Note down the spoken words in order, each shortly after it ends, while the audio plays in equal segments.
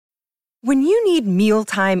When you need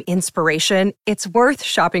mealtime inspiration, it's worth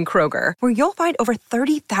shopping Kroger, where you'll find over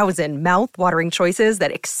 30,000 mouth-watering choices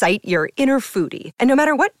that excite your inner foodie. And no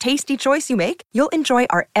matter what tasty choice you make, you'll enjoy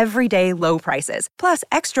our everyday low prices, plus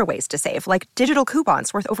extra ways to save, like digital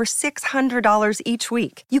coupons worth over $600 each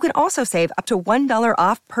week. You can also save up to $1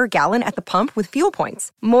 off per gallon at the pump with fuel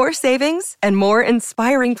points. More savings and more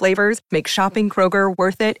inspiring flavors make shopping Kroger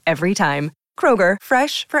worth it every time. Kroger,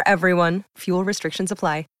 fresh for everyone. Fuel restrictions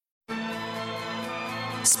apply.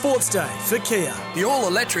 Sports Day for Kia. The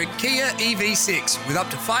all-electric Kia EV6 with up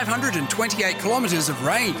to 528 kilometres of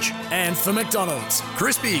range. And for McDonald's.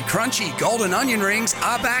 Crispy, crunchy golden onion rings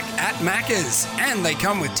are back at Macca's. And they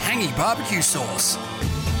come with tangy barbecue sauce.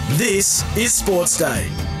 This is Sports Day.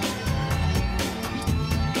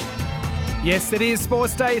 Yes, it is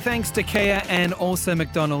Sports Day thanks to Kia and also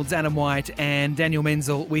McDonald's. Adam White and Daniel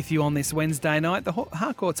Menzel with you on this Wednesday night. The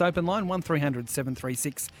Harcourt's open line, 1300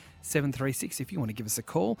 736 736 if you want to give us a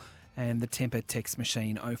call. And the Temper text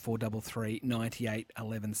machine, 0433 98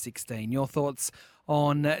 11 16. Your thoughts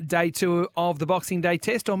on day two of the Boxing Day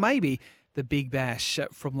test, or maybe the Big Bash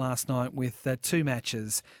from last night with two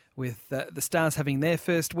matches, with the Stars having their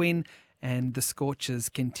first win and the Scorchers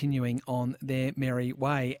continuing on their merry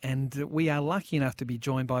way. And we are lucky enough to be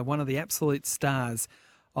joined by one of the absolute stars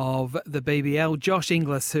of the BBL, Josh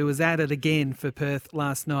Inglis, who was at it again for Perth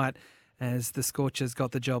last night as the Scorchers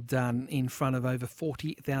got the job done in front of over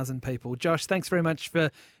 40,000 people. Josh, thanks very much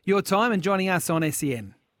for your time and joining us on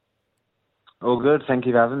SEN. All good. Thank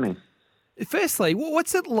you for having me. Firstly,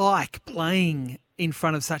 what's it like playing in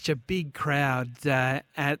front of such a big crowd at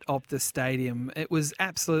Optus Stadium? It was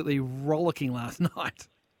absolutely rollicking last night.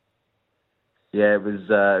 Yeah, it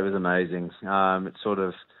was amazing. It sort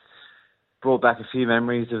of brought back a few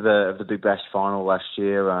memories of the Big Bash final last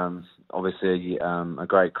year. Obviously, a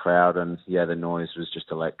great crowd, and the noise was just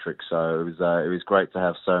electric. So it was great to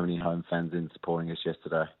have so many home fans in supporting us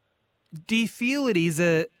yesterday. Do you feel it is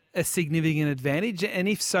a significant advantage? And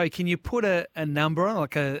if so, can you put a number on,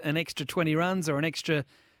 like an extra 20 runs or an extra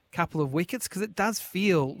couple of wickets? Because it does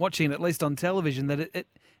feel, watching it at least on television, that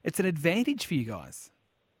it's an advantage for you guys.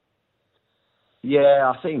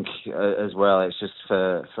 Yeah, I think as well, it's just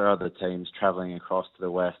for other teams travelling across to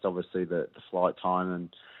the west, obviously the flight time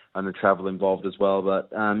and the travel involved as well. But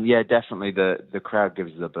definitely the crowd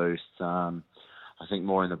gives it a boost. I think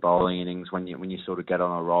more in the bowling innings when you sort of get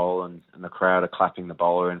on a roll and the crowd are clapping the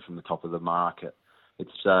bowler in from the top of the market.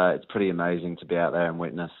 It's pretty amazing to be out there and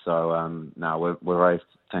witness. So we're very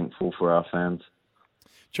thankful for our fans.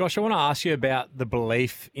 Josh, I want to ask you about the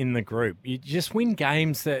belief in the group. You just win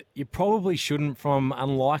games that you probably shouldn't from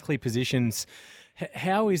unlikely positions.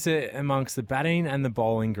 How is it amongst the batting and the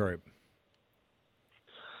bowling group?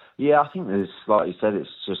 Yeah, I think there's, like you said, it's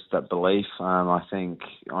just that belief. I think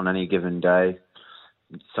on any given day,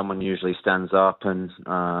 someone usually stands up, and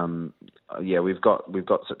we've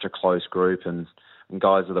got such a close group and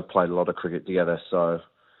guys that have played a lot of cricket together. So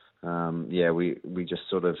we just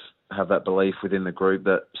sort of have that belief within the group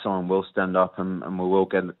that someone will stand up and we will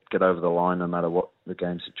get over the line no matter what the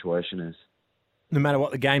game situation is. No matter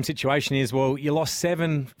what the game situation is, well, you lost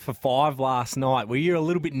 7 for 5 last night. Were you a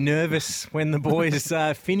little bit nervous when the boys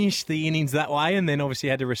finished the innings that way, and then obviously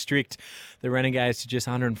had to restrict the Renegades to just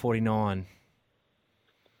 149?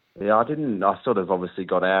 Yeah, I didn't. I sort of obviously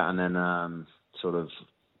got out and then sort of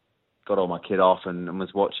got all my kit off and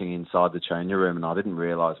was watching inside the changing room, and I didn't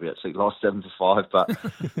realise we actually lost 7 for 5.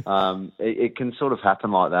 But it can sort of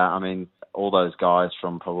happen like that. I mean, all those guys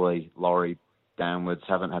from probably Laurie downwards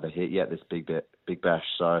haven't had a hit yet this Big Bash.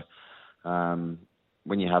 So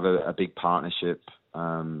when you have a big partnership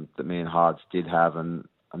that me and Hards did have, and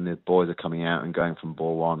the boys are coming out and going from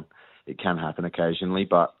ball one, it can happen occasionally.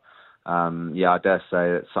 But I dare say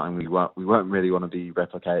it's something we won't really want to be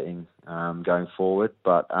replicating going forward.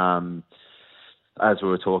 But as we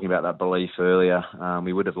were talking about that belief earlier,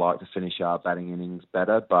 we would have liked to finish our batting innings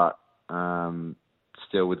better, but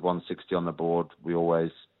still with 160 on the board, we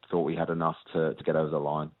always thought we had enough to get over the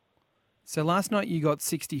line. So last night you got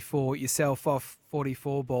 64 yourself off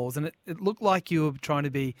 44 balls, and it looked like you were trying to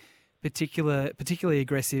be particularly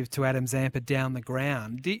aggressive to Adam Zampa down the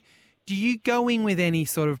ground. Do you go in with any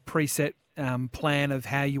sort of preset plan of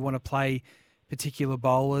how you want to play particular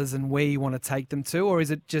bowlers and where you want to take them to, or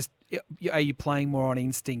is it just, are you playing more on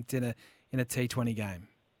instinct in a T20 game?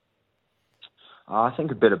 I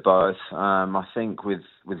think a bit of both. I think with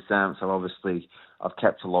Zamp, I've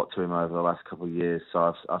kept a lot to him over the last couple of years,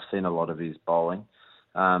 so I've seen a lot of his bowling.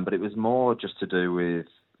 But it was more just to do with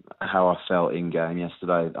how I felt in game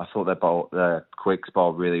yesterday. I thought the Quicks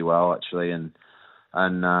bowled really well actually, and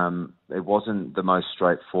and it wasn't the most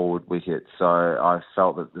straightforward wicket. So I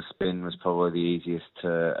felt that the spin was probably the easiest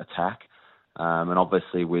to attack, and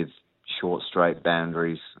obviously with short straight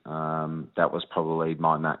boundaries, that was probably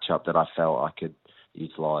my matchup that I felt I could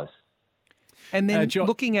utilise. And then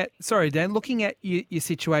looking at your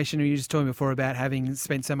situation, you were just talking before about having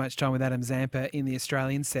spent so much time with Adam Zampa in the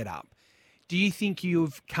Australian setup. Do you think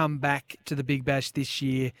you've come back to the Big Bash this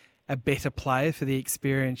year a better player for the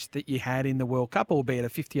experience that you had in the World Cup, albeit a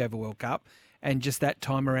 50-over World Cup, and just that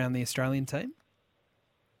time around the Australian team?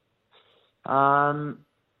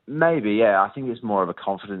 Maybe, yeah. I think it's more of a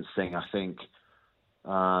confidence thing. I think,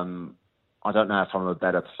 I don't know if I'm a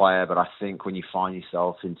better player, but I think when you find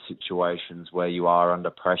yourself in situations where you are under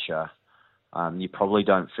pressure, you probably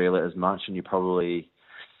don't feel it as much, and you probably,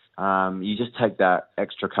 you just take that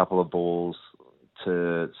extra couple of balls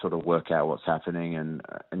to sort of work out what's happening, and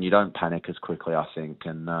you don't panic as quickly, I think.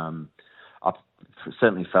 And I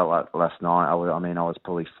certainly felt like last night, I was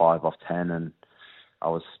probably 5 off 10, and I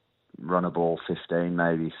was run a ball 15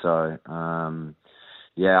 maybe. So,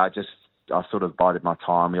 I sort of bided my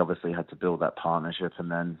time. We obviously had to build that partnership,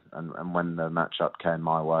 and then and when the matchup came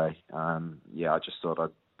my way, I just thought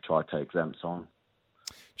I'd try to take Zemps on.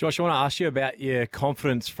 Josh, I want to ask you about your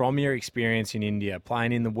confidence from your experience in India,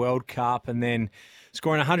 playing in the World Cup and then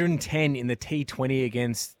scoring 110 in the T20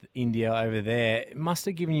 against India over there. It must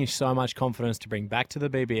have given you so much confidence to bring back to the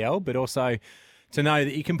BBL, but also to know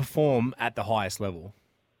that you can perform at the highest level.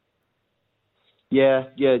 Yeah,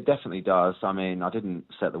 it definitely does. I mean, I didn't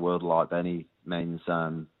set the world alight by any means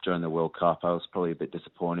during the World Cup. I was probably a bit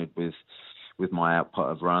disappointed with my output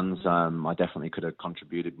of runs. I definitely could have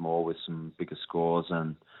contributed more with some bigger scores,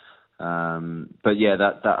 but yeah,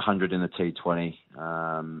 that 100 in the T20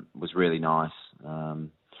 was really nice.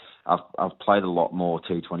 I've played a lot more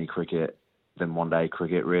T20 cricket than one-day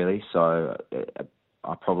cricket, really, so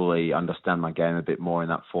I probably understand my game a bit more in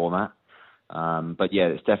that format. But yeah,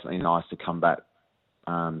 it's definitely nice to come back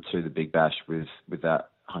to the Big Bash with that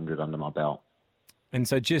 100 under my belt. And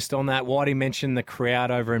so just on that, Whitey mentioned the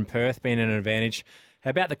crowd over in Perth being an advantage.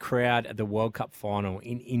 How about the crowd at the World Cup final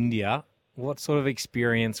in India? What sort of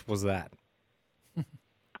experience was that?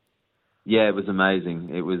 Yeah, it was amazing.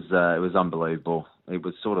 It was unbelievable.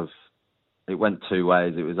 It went two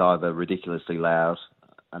ways. It was either ridiculously loud,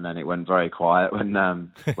 and then it went very quiet when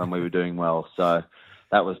we were doing well. So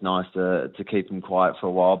that was nice to keep them quiet for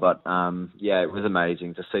a while. But it was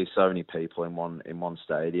amazing to see so many people in one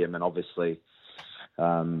stadium, and obviously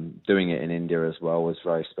doing it in India as well was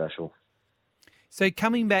very special. So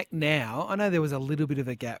coming back now, I know there was a little bit of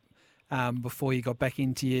a gap before you got back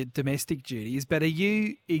into your domestic duties, but are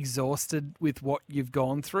you exhausted with what you've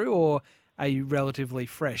gone through, or are you relatively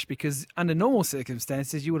fresh? Because under normal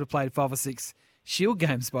circumstances, you would have played 5 or 6 Shield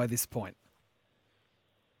games by this point.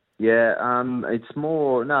 Yeah, it's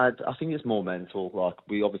more. No, I think it's more mental. Like,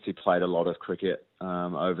 we obviously played a lot of cricket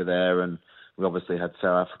over there, and we obviously had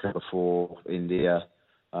South Africa before India,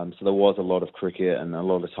 so there was a lot of cricket and a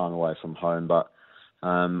lot of time away from home. But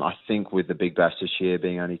I think with the Big Bash this year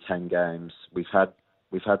being only 10 games, we've had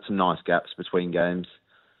some nice gaps between games,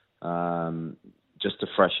 just to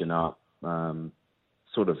freshen up,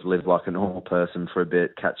 sort of live like a normal person for a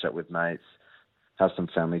bit, catch up with mates, have some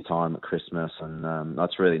family time at Christmas, and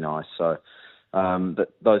that's really nice. So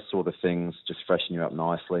those sort of things just freshen you up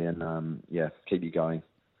nicely and, keep you going.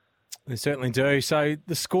 They certainly do. So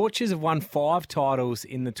the Scorchers have won 5 titles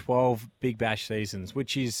in the 12 Big Bash seasons,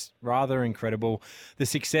 which is rather incredible. The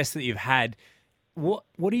success that you've had, what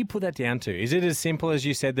do you put that down to? Is it as simple as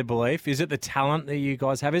you said, the belief? Is it the talent that you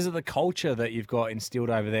guys have? Is it the culture that you've got instilled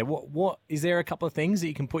over there? What is there a couple of things that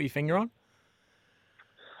you can put your finger on?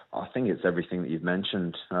 I think it's everything that you've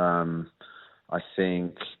mentioned. I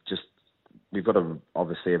think just we've got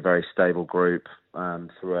obviously a very stable group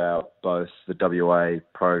throughout both the WA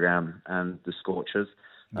program and the Scorchers,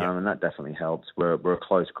 and that definitely helps. We're a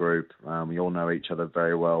close group. We all know each other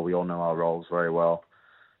very well. We all know our roles very well.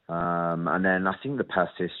 And then I think the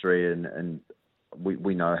past history and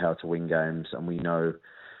we know how to win games, and we know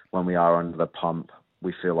when we are under the pump,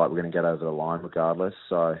 we feel like we're going to get over the line regardless.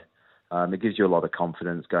 So it gives you a lot of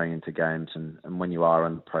confidence going into games, and when you are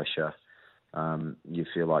under pressure, you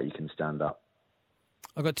feel like you can stand up.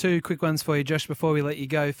 I've got 2 quick ones for you, Josh, before we let you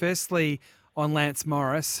go. Firstly, on Lance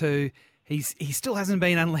Morris, who he still hasn't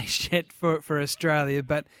been unleashed yet for Australia,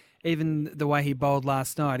 but even the way he bowled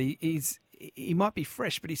last night, he might be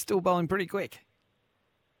fresh, but he's still bowling pretty quick.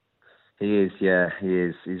 He is, yeah, he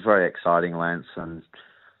is. He's very exciting, Lance, and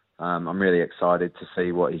I'm really excited to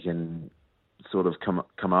see what he can sort of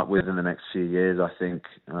come up with in the next few years. I think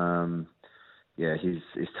yeah, he's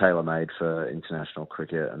tailor-made for international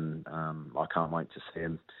cricket, and I can't wait to see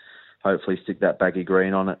him hopefully stick that baggy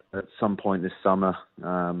green on it at some point this summer.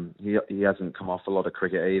 He hasn't come off a lot of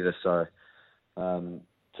cricket either, so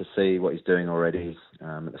to see what he's doing already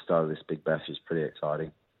at the start of this Big Bash is pretty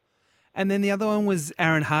exciting. And then the other one was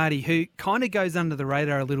Aaron Hardy, who kind of goes under the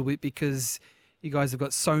radar a little bit because you guys have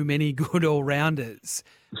got so many good all-rounders.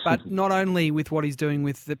 But not only with what he's doing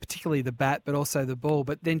with particularly the bat, but also the ball,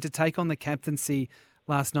 but then to take on the captaincy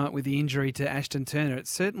last night with the injury to Ashton Turner. It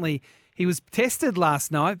certainly, he was tested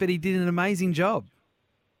last night, but he did an amazing job.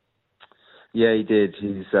 Yeah, he did.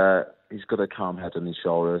 He's got a calm head on his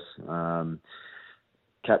shoulders.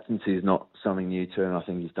 Captaincy is not something new to him. I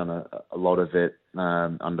think he's done a lot of it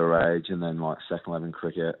underage and then like second 11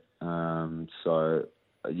 cricket. So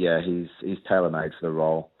yeah, he's tailor-made for the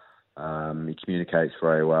role. He communicates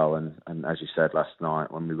very well, and as you said last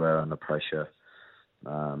night when we were under pressure,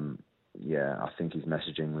 I think his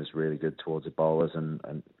messaging was really good towards the bowlers,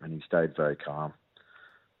 and he stayed very calm.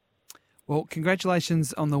 Well,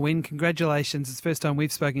 congratulations on the win. Congratulations. It's the first time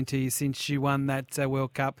we've spoken to you since you won that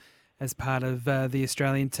World Cup as part of the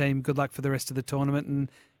Australian team. Good luck for the rest of the tournament, and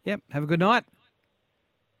have a good night.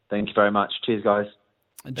 Thank you very much. Cheers, guys.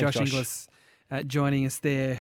 Josh Josh. Inglis joining us there.